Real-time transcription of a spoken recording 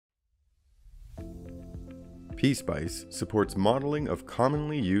PSpice supports modeling of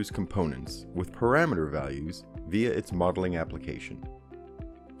commonly used components with parameter values via its modeling application.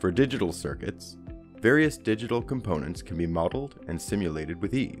 For digital circuits, various digital components can be modeled and simulated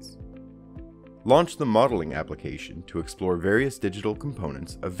with ease. Launch the modeling application to explore various digital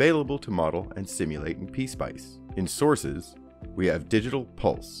components available to model and simulate in PSpice. In sources, we have digital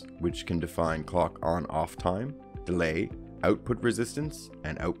pulse, which can define clock on-off time, delay, output resistance,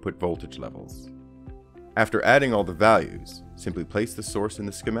 and output voltage levels. After adding all the values, simply place the source in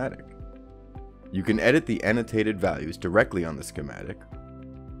the schematic. You can edit the annotated values directly on the schematic,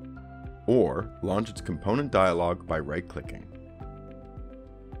 or launch its component dialog by right-clicking.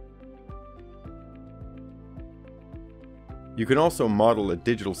 You can also model a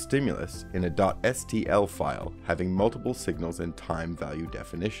digital stimulus in a .stl file having multiple signals and time value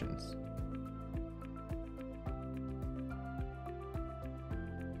definitions.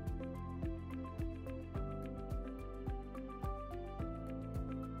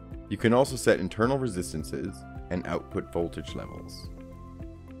 You can also set internal resistances and output voltage levels.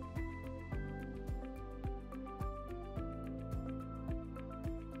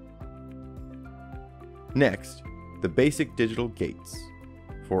 Next, the basic digital gates.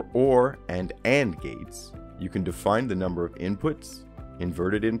 For OR and AND gates, you can define the number of inputs,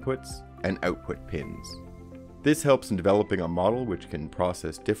 inverted inputs, and output pins. This helps in developing a model which can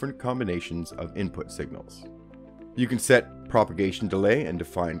process different combinations of input signals. You can set propagation delay and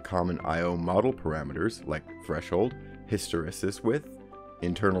define common I/O model parameters like threshold, hysteresis width,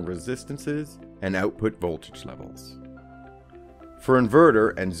 internal resistances, and output voltage levels. For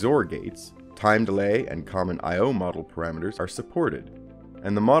inverter and XOR gates, time delay and common I/O model parameters are supported,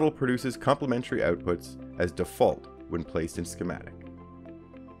 and the model produces complementary outputs as default when placed in schematic.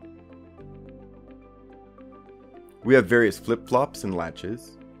 We have various flip-flops and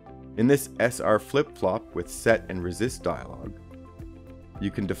latches. In this SR flip-flop with set and resist dialog,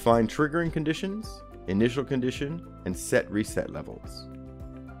 you can define triggering conditions, initial condition, and set reset levels.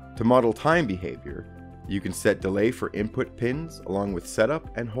 To model time behavior, you can set delay for input pins along with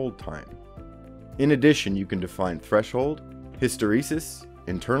setup and hold time. In addition, you can define threshold, hysteresis,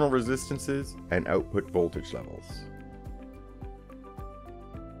 internal resistances, and output voltage levels.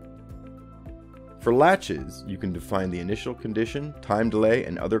 For latches, you can define the initial condition, time delay,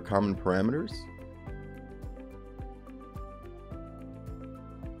 and other common parameters.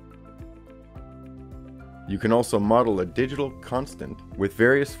 You can also model a digital constant with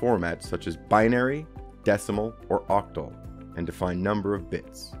various formats such as binary, decimal, or octal, and define number of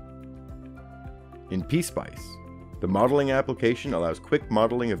bits. In PSpice, the modeling application allows quick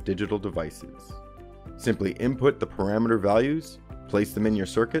modeling of digital devices. Simply input the parameter values, place them in your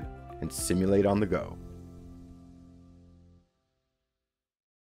circuit, and simulate on the go.